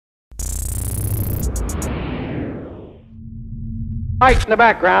Light in the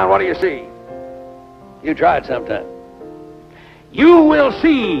background, what do you see? You try it sometime. You will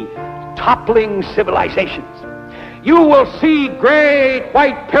see toppling civilizations. You will see great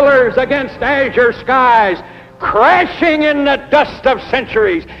white pillars against azure skies crashing in the dust of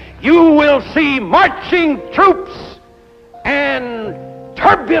centuries. You will see marching troops and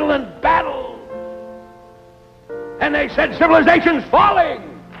turbulent battles. And they said civilization's falling.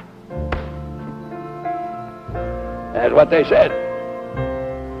 That's what they said.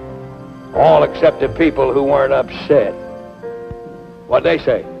 All except the people who weren't upset. What'd they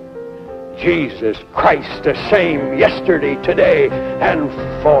say? Jesus Christ, the same yesterday, today, and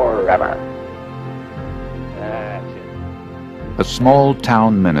forever. That's it. A small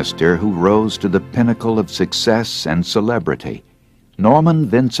town minister who rose to the pinnacle of success and celebrity, Norman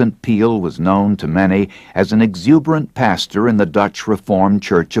Vincent Peale was known to many as an exuberant pastor in the Dutch Reformed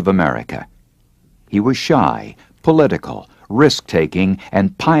Church of America. He was shy, political, risk-taking,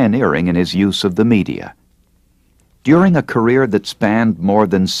 and pioneering in his use of the media. During a career that spanned more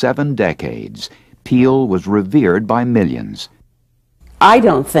than 7 decades, Peale was revered by millions. I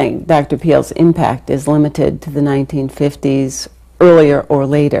don't think Dr. Peale's impact is limited to the 1950s, earlier or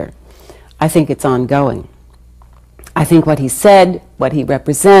later. I think it's ongoing. I think what he said, what he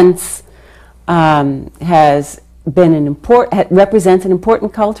represents, represents an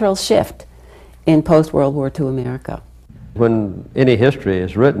important cultural shift in post-World War II America. When any history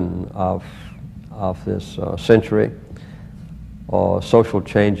is written of this century, or social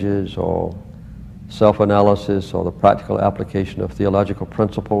changes, or self-analysis, or the practical application of theological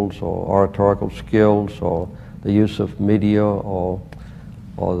principles, or oratorical skills, or the use of media, or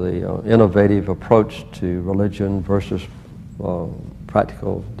the innovative approach to religion versus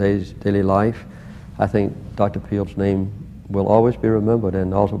practical daily life, I think Dr. Peale's name will always be remembered,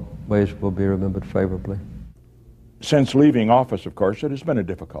 and always will be remembered favorably. Since leaving office, of course, it has been a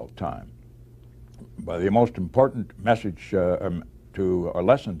difficult time. But the most important message or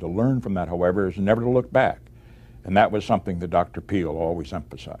lesson to learn from that, however, is never to look back. And that was something that Dr. Peale always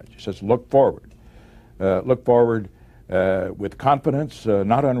emphasized. He says, look forward. Look forward with confidence,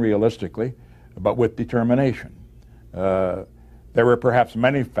 not unrealistically, but with determination. There were perhaps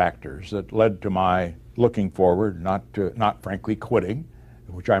many factors that led to my looking forward, not frankly quitting,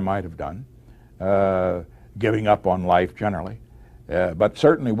 which I might have done, giving up on life generally. But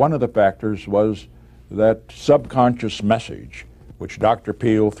certainly one of the factors was that subconscious message which Dr.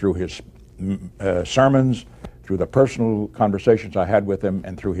 Peale, through his sermons, through the personal conversations I had with him,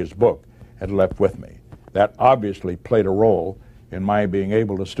 and through his book, had left with me. That obviously played a role in my being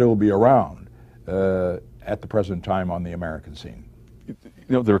able to still be around at the present time on the American scene. You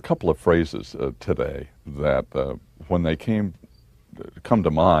know, there are a couple of phrases today that when they come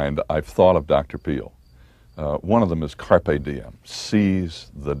to mind, I've thought of Dr. Peale. One of them is carpe diem, seize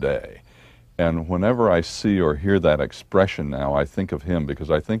the day. And whenever I see or hear that expression now, I think of him, because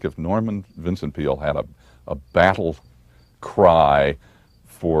I think if Norman Vincent Peale had a battle cry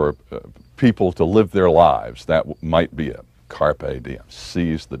for people to live their lives, that might be it. Carpe diem,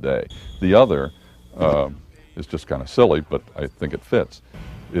 seize the day. The other is just kind of silly, but I think it fits,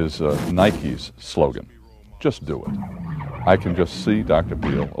 is Nike's slogan, just do it. I can just see Dr.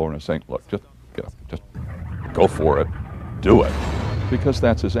 Peale over and saying, look, just get up, just go for it, do it, because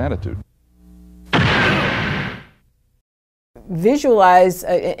that's his attitude. Visualize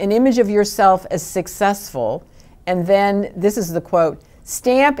an image of yourself as successful, and then, this is the quote,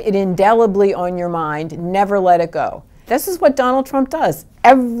 stamp it indelibly on your mind, never let it go. This is what Donald Trump does.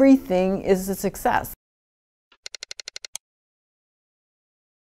 Everything is a success.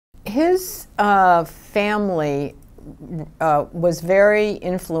 His family was very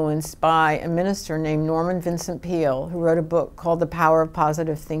influenced by a minister named Norman Vincent Peale, who wrote a book called The Power of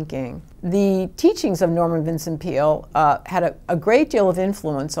Positive Thinking. The teachings of Norman Vincent Peale had a great deal of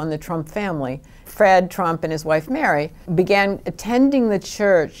influence on the Trump family. Fred Trump and his wife Mary began attending the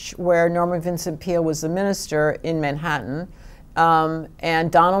church where Norman Vincent Peale was the minister in Manhattan.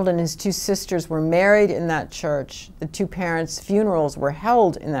 And Donald and his 2 sisters were married in that church. The 2 parents' funerals were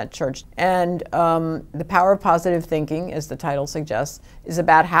held in that church. And The Power of Positive Thinking, as the title suggests, is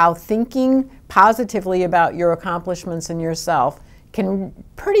about how thinking positively about your accomplishments and yourself can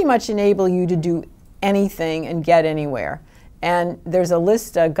pretty much enable you to do anything and get anywhere. And there's a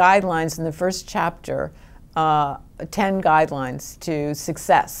list of guidelines in the first chapter, 10 guidelines to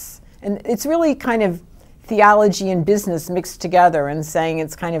success. And it's really kind of theology and business mixed together, and saying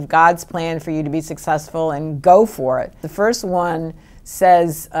it's kind of God's plan for you to be successful and go for it. The first one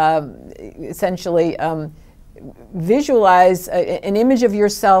says essentially visualize an image of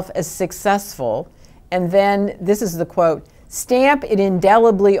yourself as successful, and then, this is the quote, Stamp it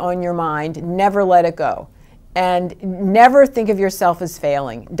indelibly on your mind. Never let it go. And never think of yourself as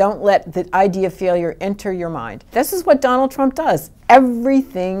failing. Don't let the idea of failure enter your mind. This is what Donald Trump does.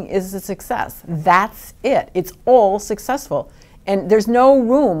 Everything is a success. That's it. It's all successful. And there's no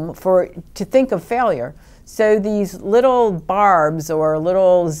room to think of failure. So these little barbs or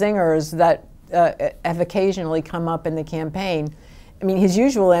little zingers that have occasionally come up in the campaign, I mean, his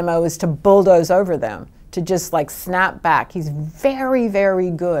usual MO is to bulldoze over them, to just like snap back. He's very,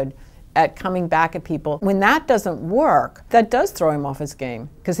 very good at coming back at people. When that doesn't work, that does throw him off his game,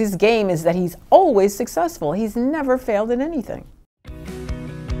 because his game is that he's always successful. He's never failed at anything.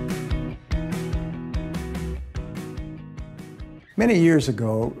 Many years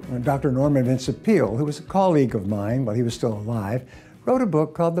ago, Dr. Norman Vincent Peale, who was a colleague of mine while he was still alive, wrote a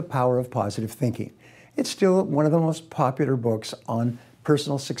book called The Power of Positive Thinking. It's still one of the most popular books on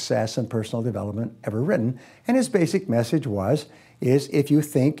personal success and personal development ever written, and his basic message is if you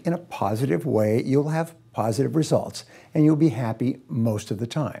think in a positive way, you'll have positive results, and you'll be happy most of the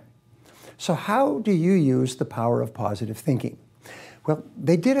time. So how do you use the power of positive thinking? Well,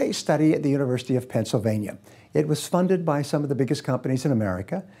 they did a study at the University of Pennsylvania. It was funded by some of the biggest companies in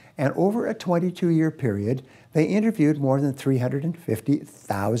America, and over a 22-year period, they interviewed more than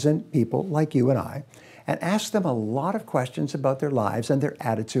 350,000 people like you and I, and asked them a lot of questions about their lives and their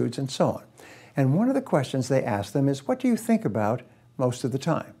attitudes and so on. And one of the questions they asked them is, what do you think about most of the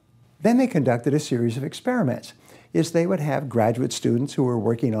time? Then they conducted a series of experiments. They would have graduate students who were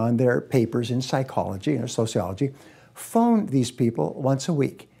working on their papers in psychology and sociology phone these people once a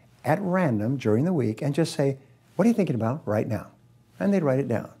week at random during the week and just say, what are you thinking about right now? And they'd write it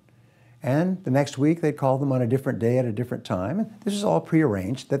down. And the next week they'd call them on a different day at a different time. And this is all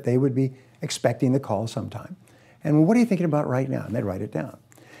prearranged that they would be expecting the call sometime. And what are you thinking about right now? And they'd write it down.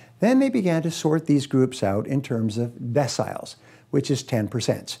 Then they began to sort these groups out in terms of deciles, which is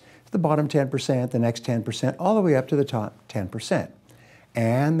 10%. The bottom 10%, the next 10%, all the way up to the top 10%.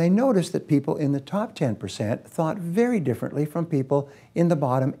 And they noticed that people in the top 10% thought very differently from people in the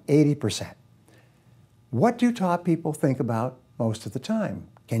bottom 80%. What do top people think about most of the time?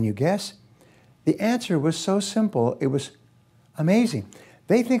 Can you guess? The answer was so simple, it was amazing.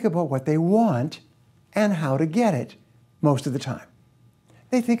 They think about what they want and how to get it most of the time.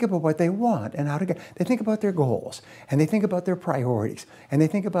 They think about what they want and how to get it. They think about their goals, and they think about their priorities, and they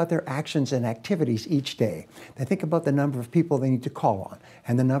think about their actions and activities each day. They think about the number of people they need to call on,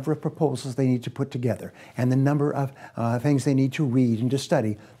 and the number of proposals they need to put together, and the number of things they need to read and to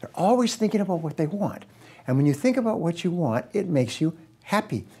study. They're always thinking about what they want. And when you think about what you want, it makes you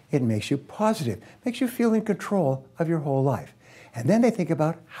happy. It makes you positive. It makes you feel in control of your whole life. And then they think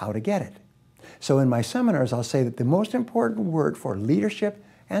about how to get it. So in my seminars, I'll say that the most important word for leadership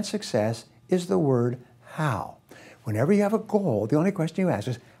and success is the word how. Whenever you have a goal, the only question you ask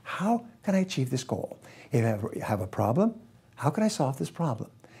is, how can I achieve this goal? If you have a problem, how can I solve this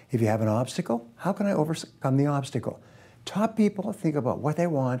problem? If you have an obstacle, how can I overcome the obstacle? Top people think about what they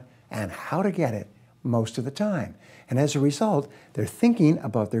want and how to get it most of the time. And as a result, they're thinking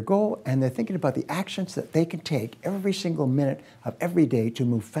about their goal and they're thinking about the actions that they can take every single minute of every day to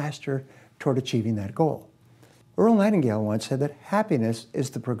move faster toward achieving that goal. Earl Nightingale once said that happiness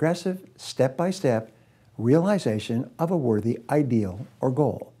is the progressive, step-by-step realization of a worthy ideal or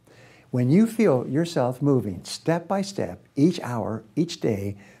goal. When you feel yourself moving step by step, each hour, each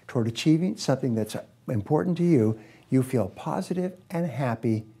day, toward achieving something that's important to you, you feel positive and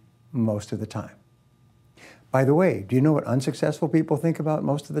happy most of the time. By the way, do you know what unsuccessful people think about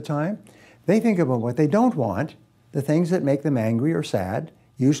most of the time? They think about what they don't want, the things that make them angry or sad,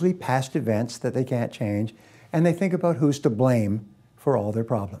 usually past events that they can't change, and they think about who's to blame for all their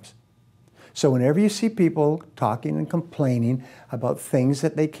problems. So whenever you see people talking and complaining about things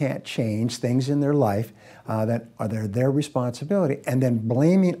that they can't change, things in their life that are their responsibility, and then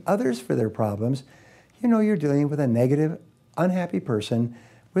blaming others for their problems, you know you're dealing with a negative, unhappy person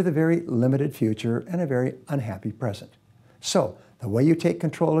with a very limited future and a very unhappy present. So the way you take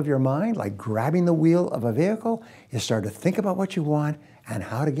control of your mind, like grabbing the wheel of a vehicle, is start to think about what you want and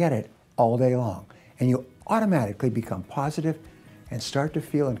how to get it all day long. And you automatically become positive and start to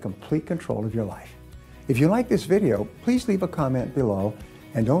feel in complete control of your life. If you like this video, please leave a comment below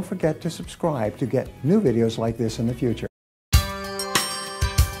and don't forget to subscribe to get new videos like this in the future.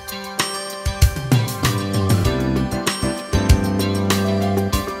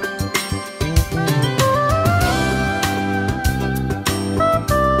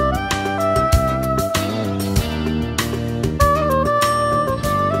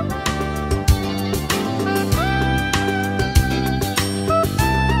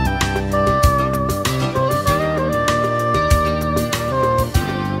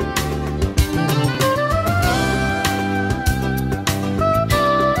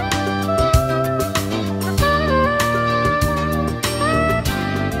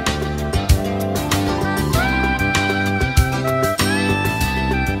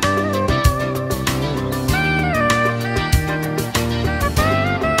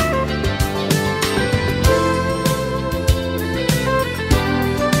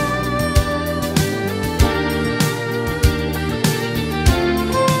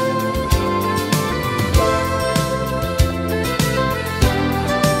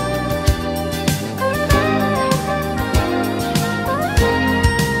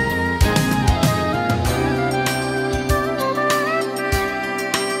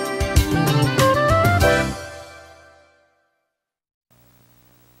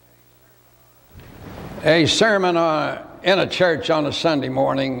 A sermon in a church on a Sunday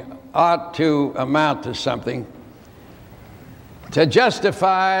morning ought to amount to something to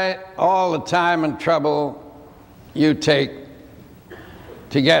justify all the time and trouble you take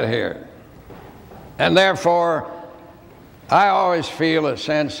to get here. And therefore, I always feel a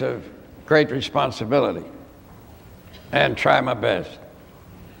sense of great responsibility and try my best.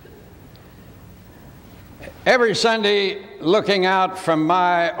 Every Sunday, looking out from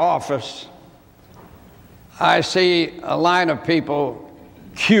my office, I see a line of people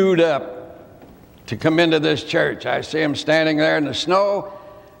queued up to come into this church. I see them standing there in the snow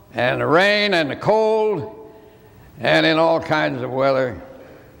and the rain and the cold and in all kinds of weather.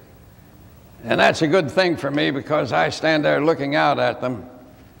 And that's a good thing for me because I stand there looking out at them,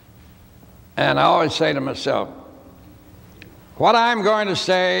 and I always say to myself, what I'm going to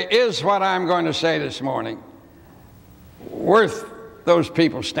say is what I'm going to say this morning worth those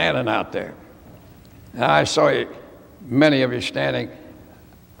people standing out there. And I saw many of you standing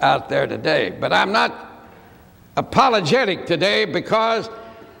out there today, but I'm not apologetic today because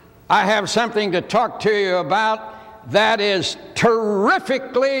I have something to talk to you about that is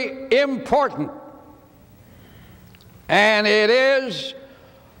terrifically important, and it is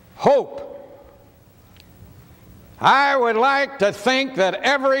hope. I would like to think that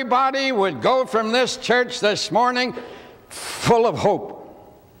everybody would go from this church this morning full of hope,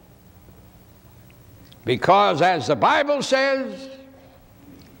 because as the Bible says,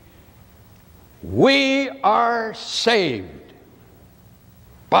 we are saved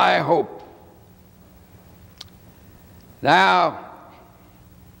by hope. Now,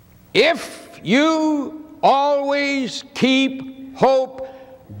 if you always keep hope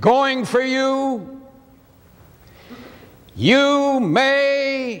going for you, you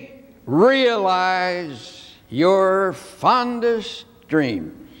may realize your fondest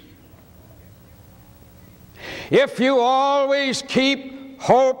dreams. If you always keep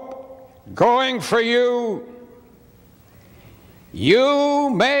hope going for you, you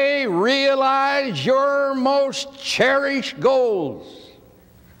may realize your most cherished goals.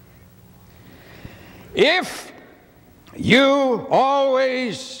 If you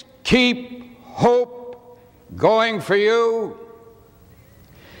always keep hope going for you,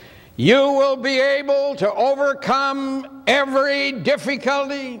 you will be able to overcome every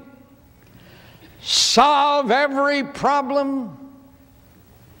difficulty, solve every problem,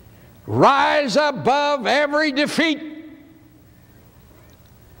 rise above every defeat,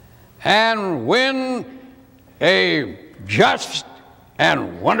 and win a just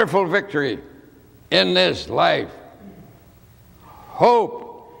and wonderful victory in this life. Hope.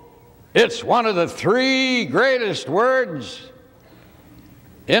 It's one of the three greatest words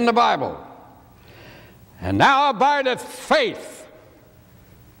in the Bible. And now abideth faith,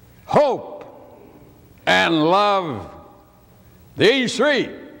 hope, and love. These three.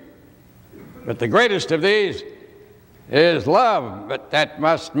 But the greatest of these is love. But that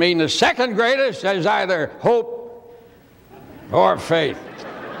must mean the second greatest is either hope or faith.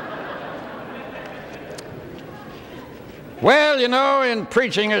 Well, you know, in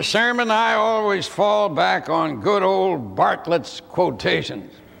preaching a sermon, I always fall back on good old Bartlett's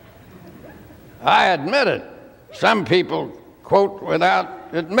quotations. I admit it. Some people quote without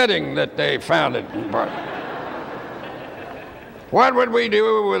admitting that they found it in Bartlett. What would we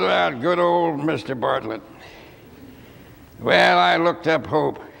do without good old Mr. Bartlett? Well, I looked up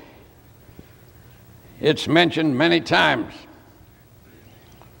hope. It's mentioned many times.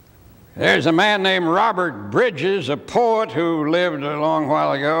 There's a man named Robert Bridges, a poet who lived a long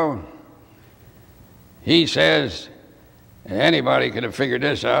while ago. He says, anybody could have figured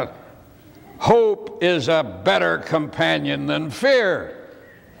this out, hope is a better companion than fear.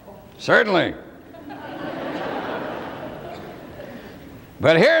 Certainly.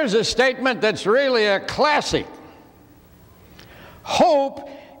 But here's a statement that's really a classic. Hope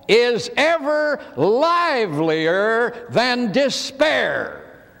is ever livelier than despair.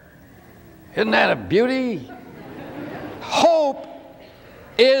 Isn't that a beauty? Hope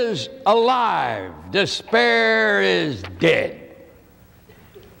is alive. Despair is dead.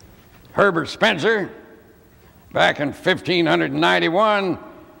 Herbert Spencer, back in 1591,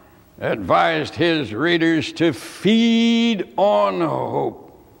 advised his readers to feed on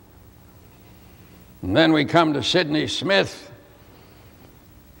hope. And then we come to Sidney Smith.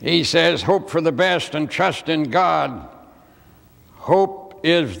 He says, hope for the best and trust in God. Hope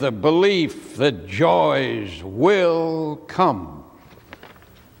is the belief that joys will come.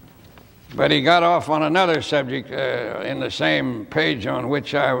 But he got off on another subject in the same page on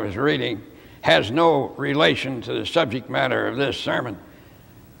which I was reading. Has no relation to the subject matter of this sermon.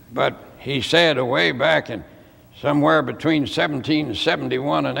 But he said way back in somewhere between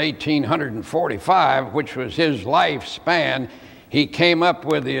 1771 and 1845, which was his lifespan, he came up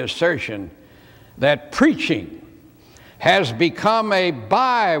with the assertion that preaching has become a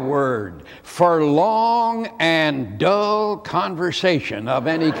byword for long and dull conversation of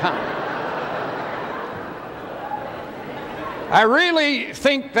any kind. I really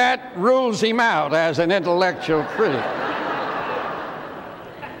think that rules him out as an intellectual critic.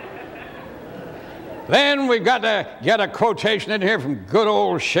 Then we've got to get a quotation in here from good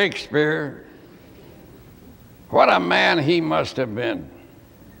old Shakespeare. What a man he must have been.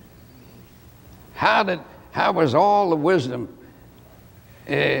 How was all the wisdom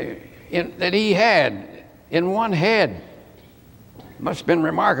that he had in one head? Must have been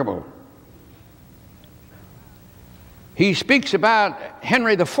remarkable. He speaks about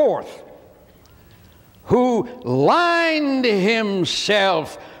Henry IV, who lined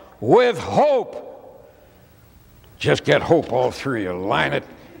himself with hope. Just get hope all through you. Line it.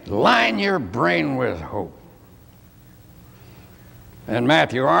 Line your brain with hope. And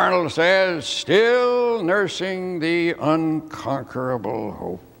Matthew Arnold says, still nursing the unconquerable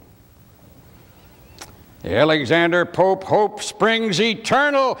hope. Alexander Pope, hope springs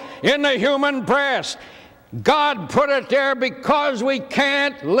eternal in the human breast. God put it there because we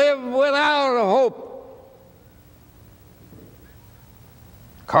can't live without hope.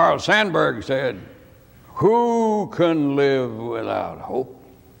 Carl Sandburg said, who can live without hope?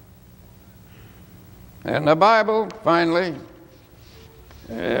 And the Bible, finally,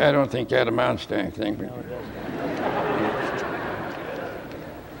 I don't think that amounts to anything.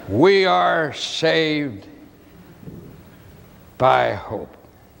 We are saved by hope.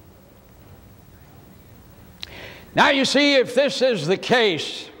 Now you see, if this is the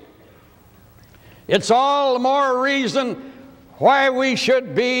case, it's all the more reason why we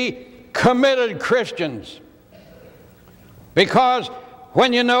should be committed Christians. Because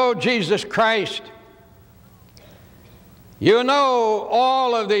when you know Jesus Christ, you know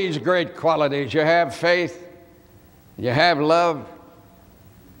all of these great qualities. You have faith, you have love,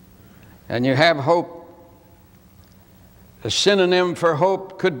 and you have hope. A synonym for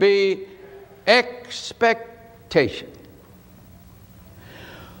hope could be expectation.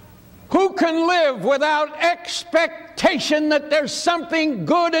 Who can live without expectation that there's something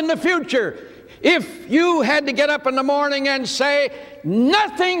good in the future? If you had to get up in the morning and say,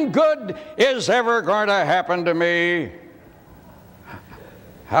 nothing good is ever going to happen to me,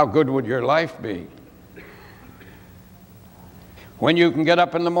 how good would your life be? When you can get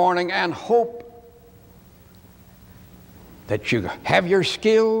up in the morning and hope that you have your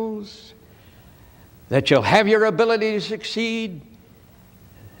skills, that you'll have your ability to succeed,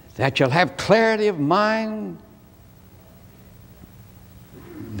 that you'll have clarity of mind,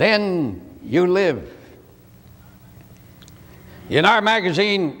 then you live. In our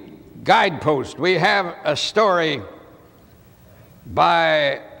magazine Guidepost, we have a story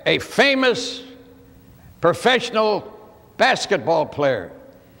by a famous professional basketball player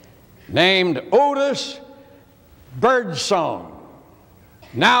named Otis Birdsong,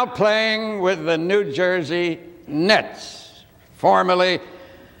 now playing with the New Jersey Nets, formerly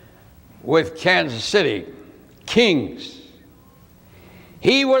with Kansas City Kings.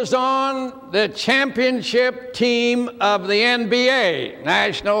 He was on the championship team of the NBA,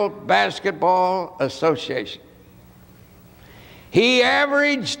 National Basketball Association. He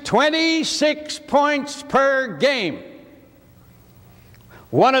averaged 26 points per game.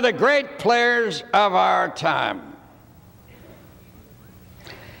 One of the great players of our time.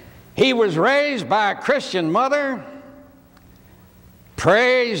 He was raised by a Christian mother,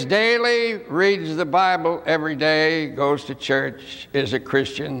 prays daily, reads the Bible every day, goes to church, is a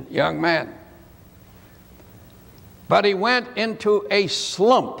Christian young man. But he went into a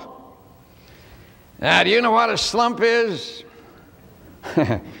slump. Now, do you know what a slump is?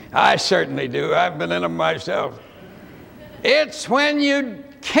 I certainly do. I've been in them myself. It's when you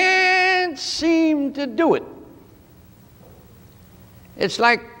can't seem to do it. It's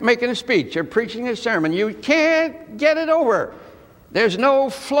like making a speech or preaching a sermon. You can't get it over. There's no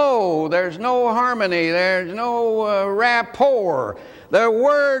flow, there's no harmony, there's no rapport. The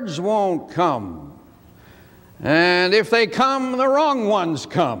words won't come. And if they come, the wrong ones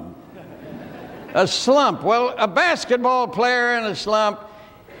come. A slump. Well, a basketball player in a slump,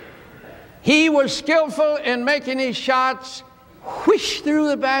 he was skillful in making his shots whoosh through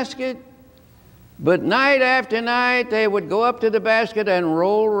the basket, but night after night they would go up to the basket and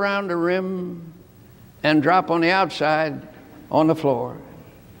roll around the rim and drop on the outside on the floor.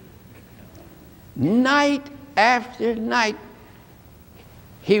 Night after night.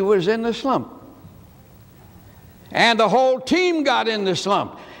 he was in the slump. And the whole team got in the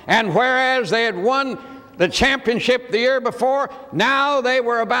slump. And whereas they had won the championship the year before, now they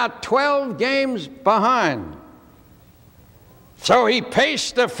were about 12 games behind. So he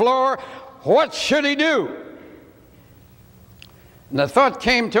paced the floor. What should he do? And the thought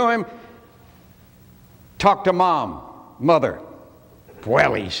came to him, talk to mother.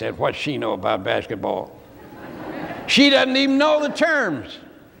 Well, he said, what's she know about basketball? She doesn't even know the terms.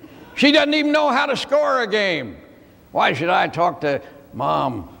 She doesn't even know how to score a game. Why should I talk to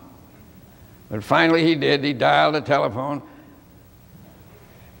Mom? But finally he did. He dialed the telephone.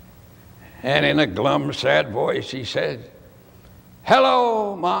 And in a glum, sad voice, he said,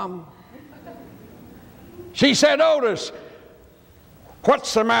 hello, Mom. She said, Otis,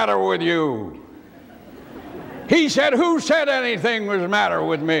 what's the matter with you? He said, who said anything was the matter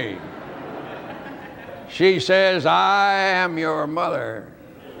with me? She says, I am your mother,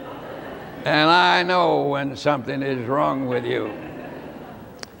 and I know when something is wrong with you.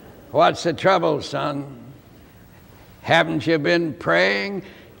 What's the trouble, son? Haven't you been praying,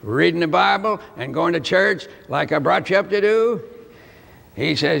 reading the Bible, and going to church like I brought you up to do?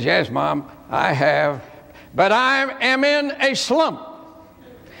 He says, yes, Mom, I have, but I am in a slump.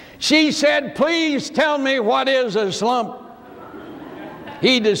 She said, please tell me what is a slump.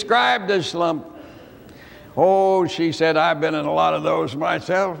 He described a slump. Oh, she said, I've been in a lot of those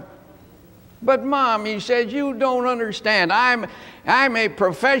myself. But Mom, he said, you don't understand. I'm a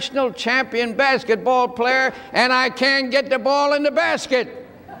professional champion basketball player, and I can't get the ball in the basket.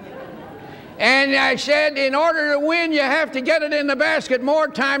 And I said, in order to win, you have to get it in the basket more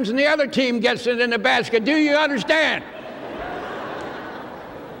times than the other team gets it in the basket. Do you understand?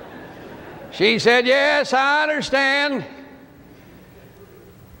 She said, yes, I understand.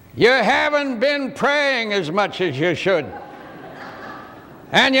 You haven't been praying as much as you should.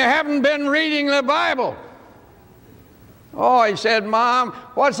 And you haven't been reading the Bible. Oh, he said, Mom,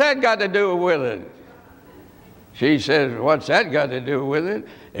 what's that got to do with it? She says, what's that got to do with it?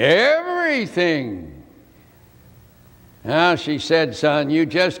 Everything. Now, she said, son, you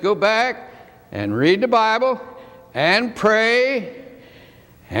just go back and read the Bible and pray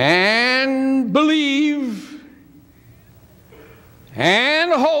and believe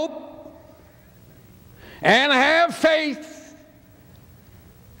and hope and have faith,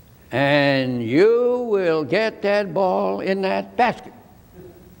 and you will get that ball in that basket.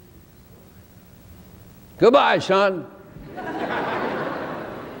 Goodbye, son.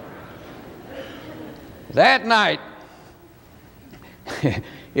 That night,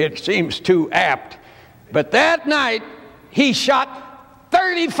 it seems too apt, but that night he shot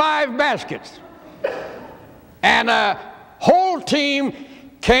 35 baskets, and whole team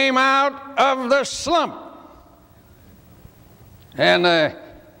came out of the slump. And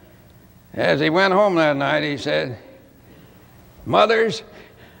as he went home that night, he said, mothers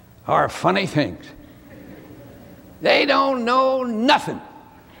are funny things. They don't know nothing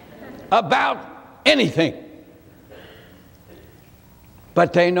about anything,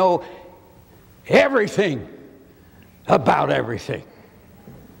 but they know everything about everything,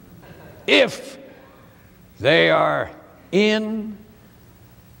 if they are in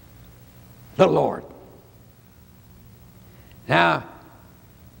the Lord. Now,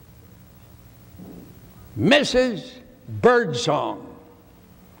 Mrs. Birdsong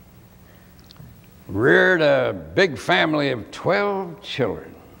reared a big family of 12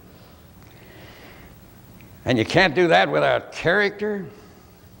 children. And you can't do that without character,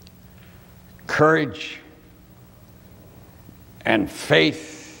 courage, and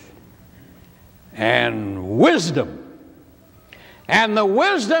faith, and wisdom. And the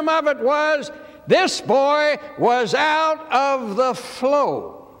wisdom of it was, this boy was out of the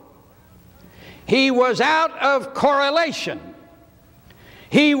flow. He was out of correlation.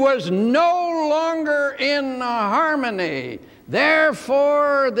 He was no longer in harmony.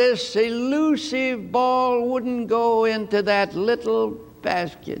 Therefore, this elusive ball wouldn't go into that little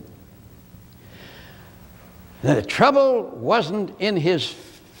basket. The trouble wasn't in his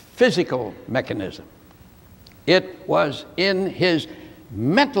physical mechanism. It was in his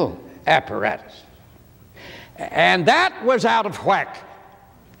mental apparatus. And that was out of whack.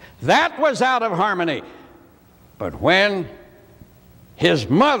 That was out of harmony. But when his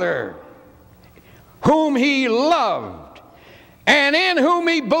mother, whom he loved and in whom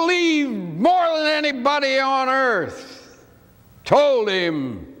he believed more than anybody on earth, told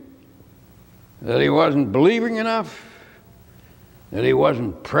him that he wasn't believing enough, that he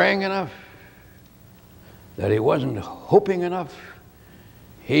wasn't praying enough, that he wasn't hoping enough,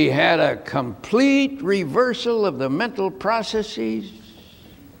 he had a complete reversal of the mental processes,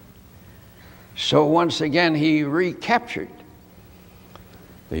 So once again he recaptured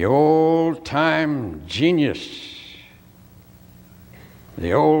the old-time genius,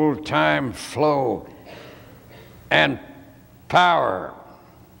 the old-time flow and power.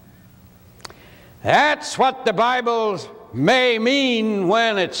 That's what the Bible may mean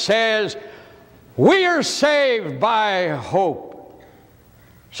when it says, we are saved by hope.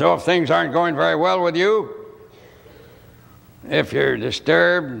 So if things aren't going very well with you, if you're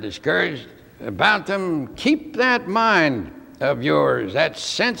disturbed and discouraged about them, keep that mind of yours, that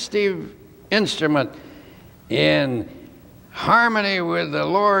sensitive instrument, in harmony with the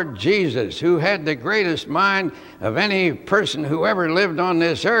Lord Jesus, who had the greatest mind of any person who ever lived on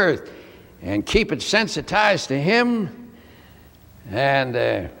this earth, and keep it sensitized to Him,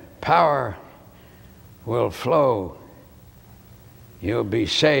 and power will flow. You'll be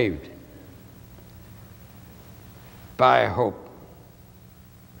saved by hope.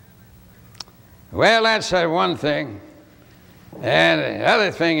 Well, that's one thing. And the other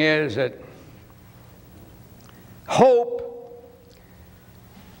thing is that hope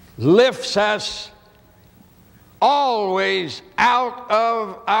lifts us always out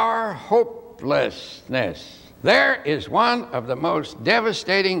of our hopelessness. There is one of the most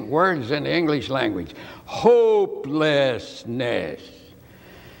devastating words in the English language: hopelessness.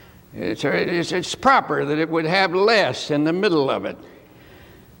 It's proper that it would have less in the middle of it.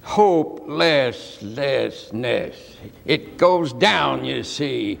 Hopelessness. It goes down, you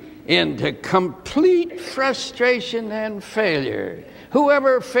see, into complete frustration and failure.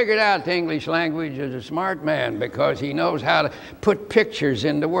 Whoever figured out the English language is a smart man, because he knows how to put pictures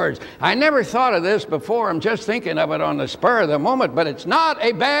into words. I never thought of this before. I'm just thinking of it on the spur of the moment, but it's not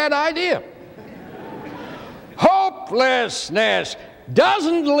a bad idea. Hopelessness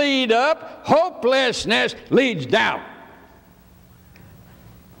doesn't lead up. Hopelessness leads down.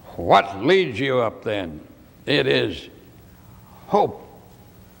 What leads you up then? It is hope.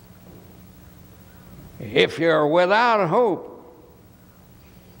 If you're without hope,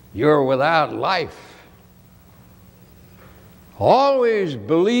 you're without life. Always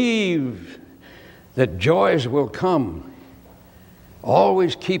believe that joys will come.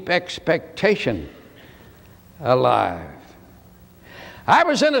 Always keep expectation alive. I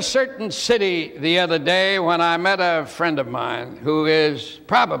was in a certain city the other day when I met a friend of mine who is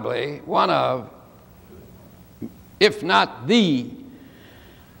probably one of, if not the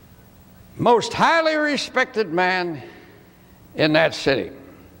most highly respected man in that city.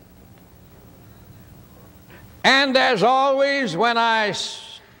 And as always, when I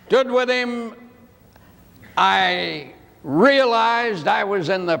stood with him, I realized I was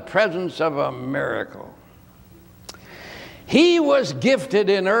in the presence of a miracle. He was gifted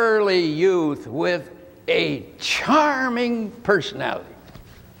in early youth with a charming personality.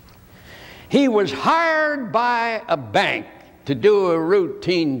 He was hired by a bank to do a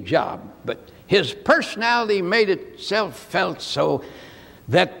routine job, but his personality made itself felt so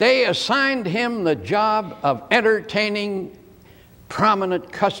that they assigned him the job of entertaining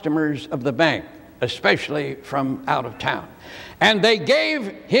prominent customers of the bank, especially from out of town. And they gave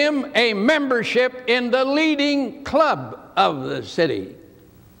him a membership in the leading club of the city.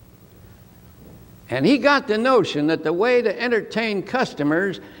 And he got the notion that the way to entertain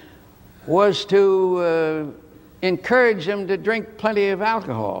customers was to encourage them to drink plenty of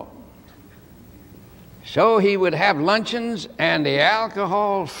alcohol. So he would have luncheons, and the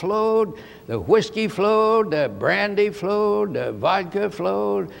alcohol flowed, the whiskey flowed, the brandy flowed, the vodka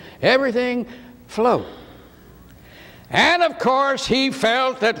flowed, everything flowed. And of course, he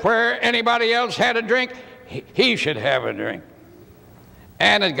felt that where anybody else had a drink, he should have a drink.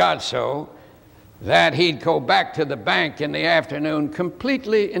 And it got so that he'd go back to the bank in the afternoon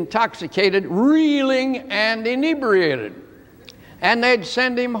completely intoxicated, reeling and inebriated. And they'd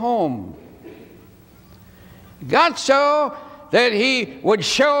send him home. Got so that he would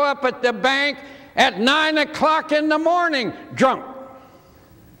show up at the bank at 9 o'clock in the morning, drunk.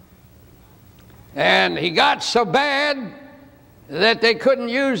 And he got so bad that they couldn't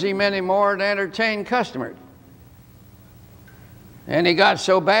use him anymore to entertain customers. And he got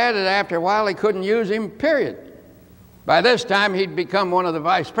so bad that after a while he couldn't use him, period. By this time he'd become one of the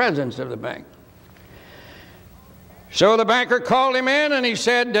vice presidents of the bank. So the banker called him in and he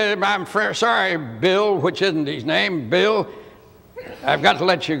said, I'm sorry, Bill, which isn't his name, Bill, I've got to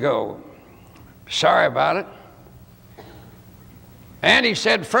let you go. Sorry about it. And he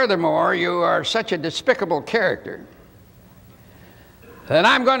said, furthermore, you are such a despicable character that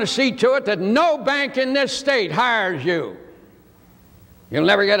I'm going to see to it that no bank in this state hires you. You'll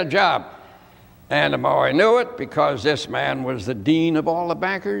never get a job. And the boy knew it, because this man was the dean of all the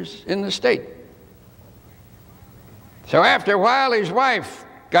bankers in the state. So after a while, his wife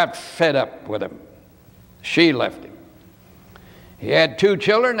got fed up with him. She left him. He had 2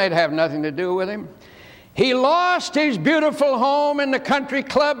 children. They'd have nothing to do with him. He lost his beautiful home in the country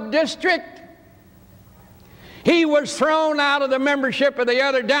club district. He was thrown out of the membership of the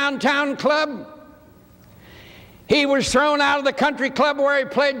other downtown club. He was thrown out of the country club where he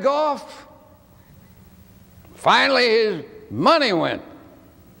played golf. Finally, his money went.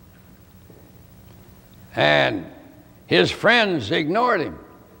 And his friends ignored him.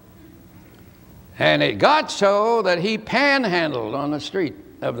 And it got so that he panhandled on the street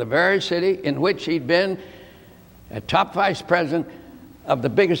of the very city in which he'd been a top vice president of the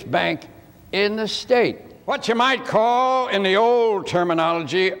biggest bank in the state. What you might call, in the old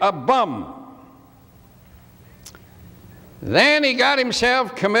terminology, a bum. Then he got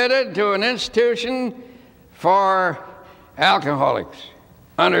himself committed to an institution for alcoholics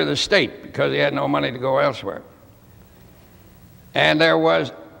under the state because he had no money to go elsewhere. And there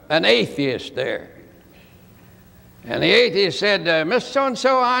was an atheist there. And the atheist said, Mr.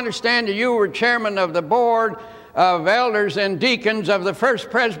 So-and-so, I understand that you were chairman of the board of elders and deacons of the First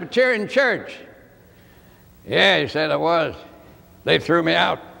Presbyterian Church. Yeah, he said, I was. They threw me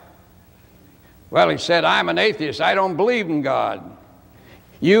out. Well, he said, I'm an atheist. I don't believe in God.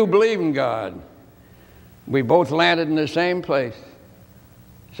 You believe in God. We both landed in the same place.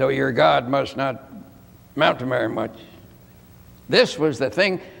 So your God must not amount to very much. This was the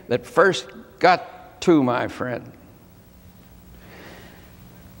thing that first got to my friend.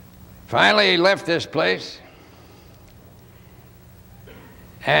 Finally, he left this place,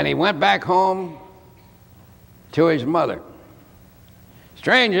 and he went back home to his mother.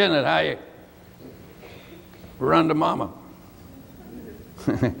 Strange, isn't it, how you run to mama?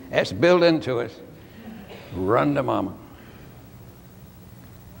 That's built into us. Run to mama.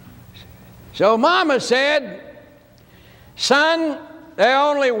 So mama said, son, there's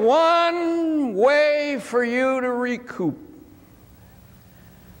only one way for you to recoup,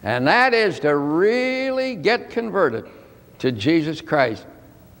 and that is to really get converted to Jesus Christ,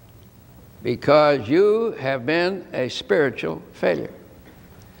 because you have been a spiritual failure.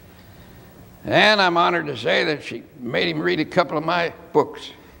 And I'm honored to say that she made him read a couple of my books.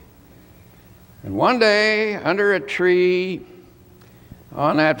 And one day, under a tree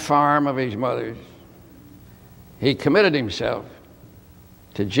on that farm of his mother's, he committed himself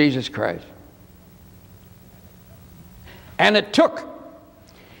to Jesus Christ. And it took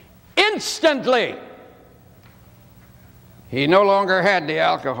instantly. He no longer had the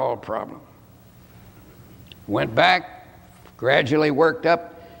alcohol problem. Went back, gradually worked up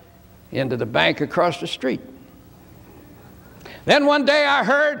into the bank across the street. Then one day I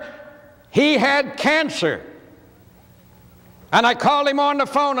heard he had cancer. And I called him on the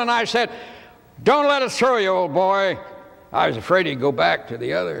phone and I said, don't let us throw you, old boy. I was afraid he'd go back to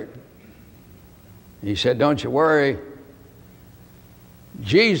the other. He said, don't you worry.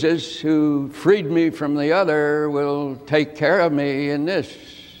 Jesus, who freed me from the other, will take care of me in this.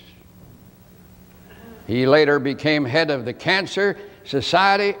 He later became head of the Cancer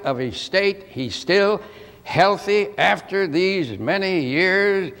Society of his state. He's still healthy after these many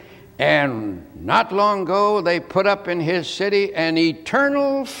years. And not long ago, they put up in his city an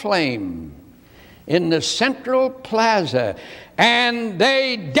eternal flame in the central plaza, and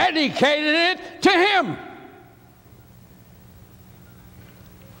they dedicated it to him.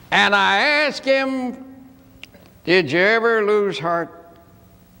 And I asked him, did you ever lose heart?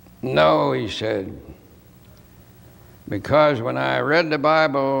 No, he said, because when I read the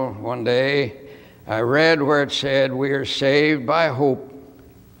Bible one day, I read where it said we are saved by hope.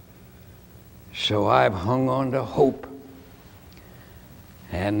 So I've hung on to hope.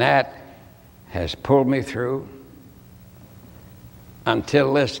 And that has pulled me through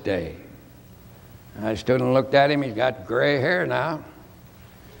until this day. I stood and looked at him. He's got gray hair now.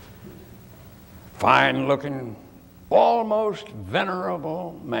 Fine looking, almost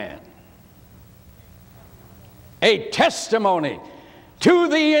venerable man. A testimony to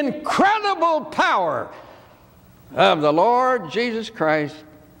the incredible power of the Lord Jesus Christ,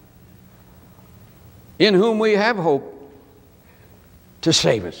 in whom we have hope to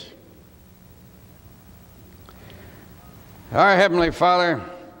save us. Our Heavenly Father,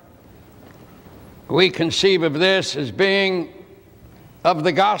 we conceive of this as being of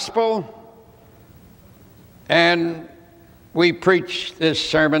the gospel, and we preach this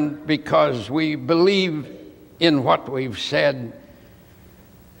sermon because we believe in what we've said,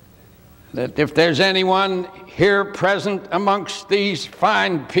 that if there's anyone here present amongst these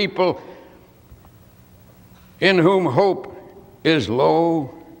fine people in whom hope is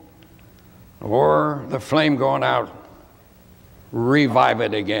low or the flame going out, revive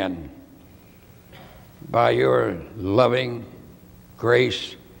it again by your loving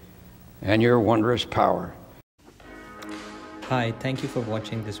grace and your wondrous power. Hi, thank you for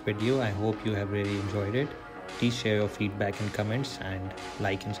watching this video. I hope you have really enjoyed it. Please share your feedback in comments and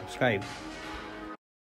like and subscribe.